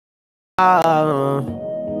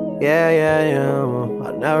Yeah, yeah, yeah.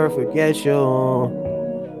 I'll never forget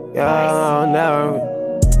you. Yeah, I'll never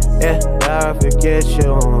forget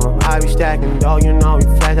you. I be stacking dough, you know, you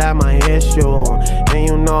flat out my issue. And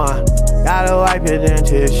you know I gotta wipe it in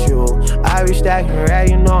tissue. I be stacking red,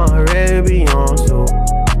 you know I really be on to.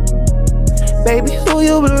 Baby, who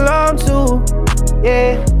you belong to?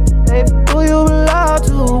 Yeah, baby, who you belong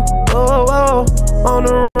to? Oh, oh, on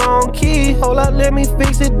the wrong key, hold up, let me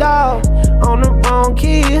fix it, dawg. On the wrong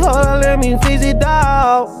key, hold up, let me fix it,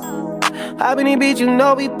 dawg. I been in beat, you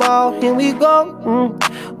know we ball, here we go.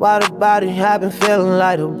 Why the body, I been feeling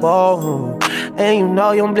like a ball. And you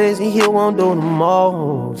know young Blizzy, he won't do the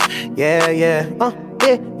most. Yeah, yeah,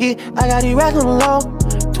 yeah, yeah. I got these racks on the low.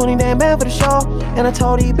 20 damn bad for the show. And I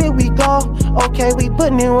told these bitch we go. Okay, we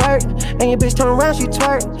putting in work. And your bitch turn around, she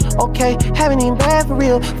twerk. Okay, haven't even bad for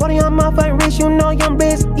real. 40 on my fucking wrist, you know young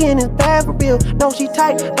bitch in is bad for real. No, she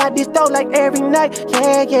tight, got this dough like every night.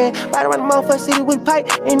 Yeah, yeah, right around the motherfucking city with pipe.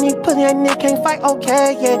 And these pussy that nigga can't fight.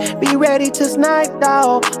 Okay, yeah, be ready to snipe,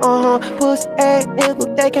 dawg. Pussy ass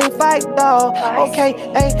nigga, they can't fight, dawg. Okay,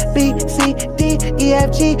 A, B, C, D, E,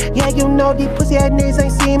 F, G. Yeah, you know these pussy ass niggas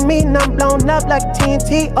ain't seen me. And I'm blown up like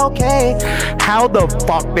TNT, okay. How the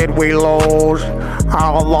fuck did we lose?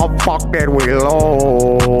 How the fuck did we lose?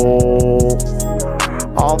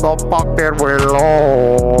 How the fuck did we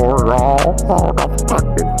lose? How the fuck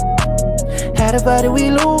did... Had a fight that we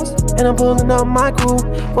lose, and I'm pulling up my crew.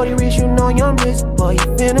 40 rich, you know young bitch, boy,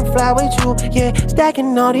 you finna fly with you. Yeah,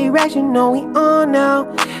 stacking all these racks, you know we on now.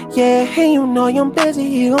 Yeah, and you know young busy,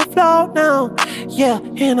 he gon' flow now. Yeah,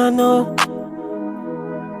 and I know.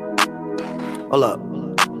 Hold up.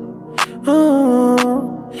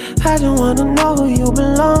 I just wanna know who you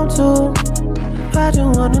belong to. I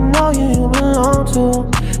just wanna know who you belong to.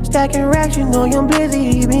 Stacking racks, you know young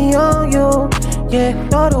Blizzy, he be on you. Yeah,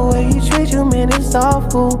 know the way he treat you, man, it's all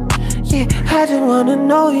cool. Yeah, I just wanna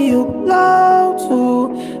know who you belong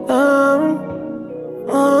to.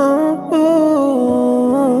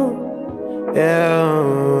 Yeah,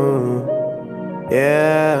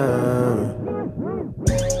 yeah.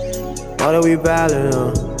 Know that we ballin',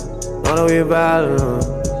 know that we ballin'.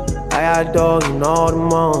 I got dogs, you know the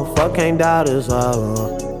motherfucker can't doubt us,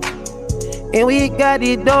 and we got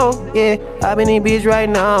it though, yeah. I been in bitch right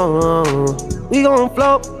now, we gon'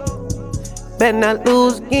 float, better not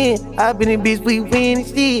lose again. I been in bitch, we win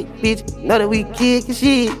shit, bitch. Know that we kickin'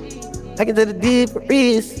 shit. I can tell the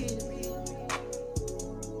difference.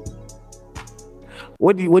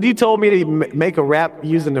 When you told me to make a rap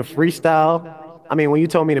using the freestyle, I mean, when you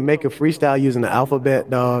told me to make a freestyle using the alphabet,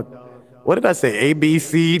 dog, what did I say? A, B,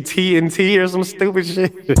 C, T, and T or some stupid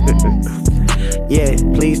shit? Yeah,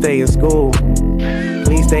 please stay in school.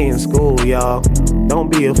 Please stay in school, y'all.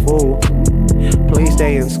 Don't be a fool. Please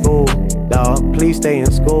stay in school, dog. Please stay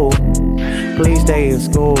in school. Please stay in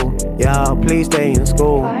school, y'all. Please stay in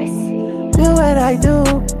school. Do what I do.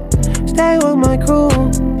 Stay with my crew.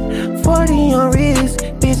 40 on wrist,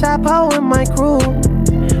 bitch, I pull with my crew.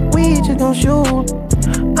 We just gon' shoot.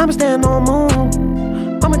 I'ma stand on moon.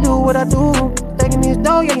 I'ma do what I do. Taking this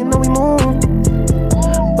dough, yeah, you know we move.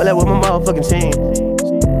 Pull up with my motherfucking team.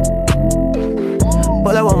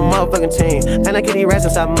 Pull up with my motherfucking team. And I get these racks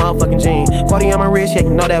inside my motherfucking jeans. 40 on my wrist, yeah, you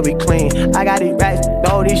know that we clean. I got these racks,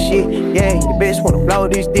 throw this shit. Yeah, your bitch wanna blow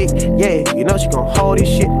this dick. Yeah, you know she gon' hold this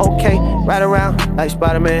shit, okay. Right around like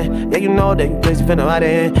Spider-Man. Yeah, you know that you bitch finna ride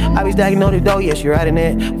in. I be stacking on the dough, yeah, she riding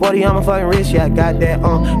it. 40 on my fucking wrist, yeah, I got that,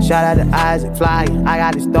 Shout out to Isaac Fly. I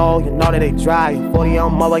got this dough, you know that they dry. 40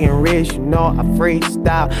 on my fucking wrist, you know I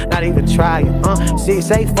freestyle. Not even trying,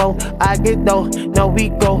 684, I get dough. No, we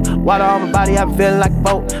go. Water on my body, I be feeling like a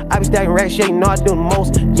boat. I be stacking racks, yeah, you know I do the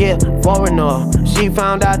most. Yeah, foreigner. She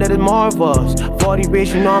found out that it's more of us. 40 rich,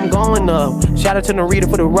 you know I'm going up. Shout out to Narita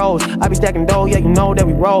for the rose. I be stacking dough, yeah, you know that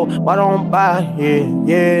we roll. Water on my body, yeah,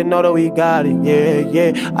 yeah, know that we got it, yeah,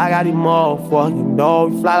 yeah. I got these motherfucking dough.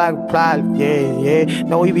 We fly like a pilot, yeah, yeah.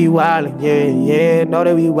 Know we be wildin', yeah, yeah. Know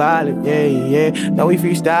that we wildin', yeah, yeah. Know we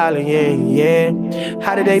freestylin', yeah, yeah.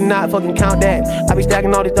 How did they not fucking count that? I be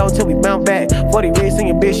stacking all this dough till we bounce back. 40 rich and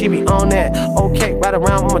your bitch, she be on that. Okay, right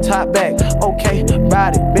around with my top back. Okay,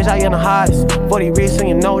 ride it, bitch, I am the hottest. 40 rich and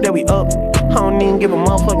you know that we up. I don't even give a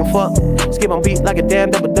motherfucking fuck. Skip on beat like a damn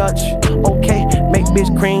double dutch. Okay, make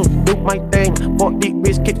bitch cream, do my thing. 40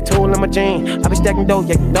 rich, kick the tool in my jean. I be stacking dough,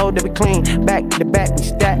 yeah, you know that we clean. Back to back, we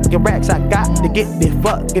stack your racks. I got to get this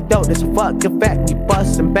fucking dough. This fucking fact, we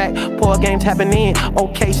bustin' back. Poor games happening.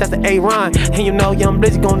 Okay, shots to A-Ron. And you know young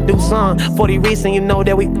Blizzy gonna do some. 40 rich and you know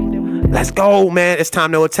that we... Let's go, man. It's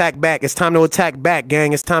time to attack back. It's time to attack back,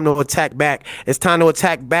 gang. It's time to attack back. It's time to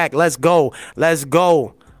attack back. Let's go. Let's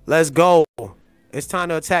go. Let's go. It's time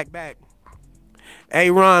to attack back.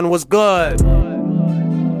 A-Ron, what's good?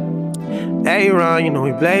 A-Ron, you know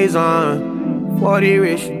we blaze on. 40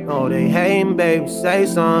 rich, you know they hating, baby, say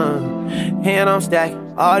something. And I'm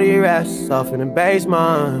stacking all these raps off in the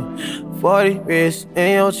basement. 40 rich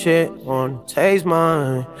in your shit on taste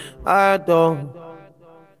mine. I don't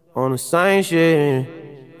on the same shit.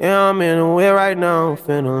 Yeah, I'm in the way right now,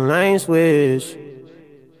 finna lane switch.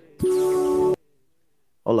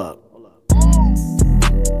 Hold up.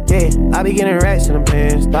 Yeah, I be getting racks in the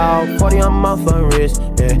pants, dawg. 40 on my motherfucking wrist,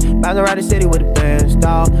 yeah. About to ride the city with the bands,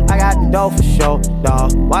 dawg. I got the dough for sure,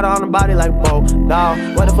 dawg. Water on the body like a boat,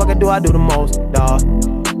 dawg. What the fuck I do the most, dawg.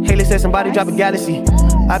 Haley said somebody drop a galaxy.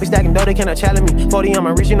 I be stacking dough, they cannot challenge me. 40 on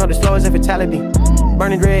my wrist, you know the slow is a fatality.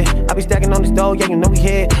 Burning dread, I be stacking on this dough, yeah, you know we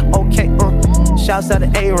hit. Okay, shouts out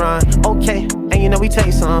to A-Ron, okay. And you know we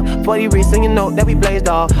take some 40 wrists and you know that we blaze,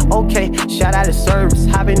 dawg. Okay, shout out to service.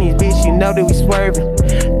 Hopping these bitch, you know that we swerving.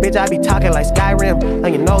 Bitch, I be talking like Skyrim.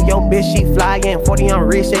 And you know your bitch, she flying. 40 on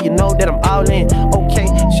wrist, yeah, you know that I'm all in. Okay,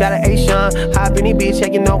 shout out A-Sean. Hopping these bitch, yeah,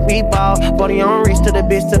 you know we ball. 40 on wrist to the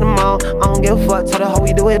bitch to the mall. I don't give a fuck, tell the hoe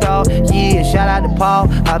we do it all. Yeah, shout out to Paul.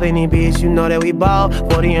 Hopping these bitch, you know that we ball.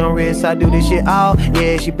 40 on wrist, I do this shit all.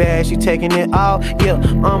 Yeah, she bad, she taking it all. Yeah,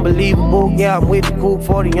 unbelievable. Yeah, I'm with the group.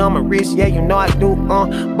 40 on my wrist, yeah, you know I do.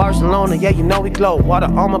 Barcelona, yeah, you know we glow. Water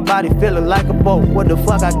on my body, feeling like a boat. What the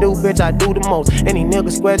fuck I do, bitch, I do the most. Any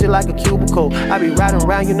nigga square just like a cubicle. I be riding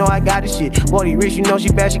around, you know I got this shit. 40 rich, you know she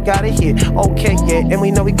bad, she got it hit. Okay, yeah, and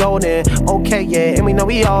we know we golden. Okay, yeah, and we know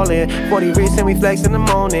we all in. 40 rich and we flex in the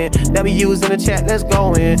morning. That we use in the chat, let's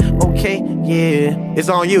go in. Okay, yeah. It's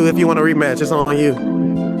on you if you want to rematch. It's on you.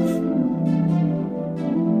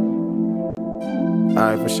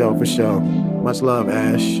 Alright, for sure, for sure. Much love,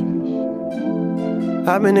 Ash.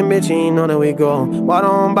 I've been in bitch, you know that we go. Water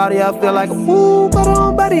on body, I feel like a woo. Water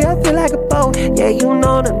on body, I feel like a boat. Yeah, you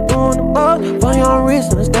know that I'm doing the most. 40 on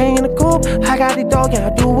wrist and I'm staying in the coop. I got the dog, yeah,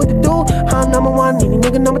 I do what to do. I'm number one, any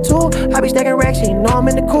nigga number two. I be stacking racks, yeah, you know I'm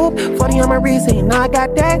in the coop. 40 on my wrist, and you know I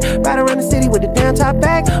got that. Ride around the city with the damn top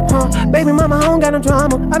back. Baby mama, I don't got no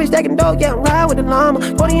drama. I be stacking dog, yeah, I'm ride with the llama.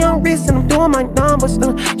 40 on wrist and I'm doing my numbers.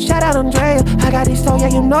 Shout out Andrea, I got these soul, yeah,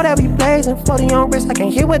 you know that we blazing. 40 on wrist, I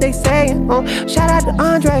can't hear what they saying. Shout out to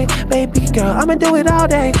Andre, baby girl, I'ma do it all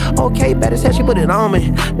day. Okay, better said she put it on me.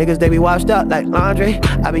 Niggas, they be washed up like laundry.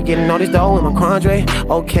 I be getting all this dough in my quandary.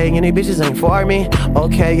 Okay, and these bitches ain't for me.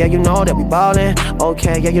 Okay, yeah, you know that we ballin'.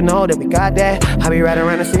 Okay, yeah, you know that we got that. I be riding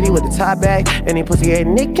around the city with the top back. And they pussy ain't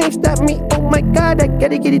Nick can't stop me. Oh my god, that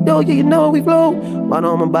get it dough, yeah, you know we flow. But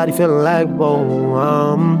on my body feeling like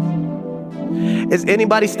Is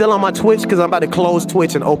anybody still on my Twitch? Cause I'm about to close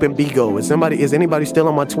Twitch and open Bigo. Is anybody still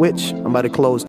on my Twitch? I'm about to close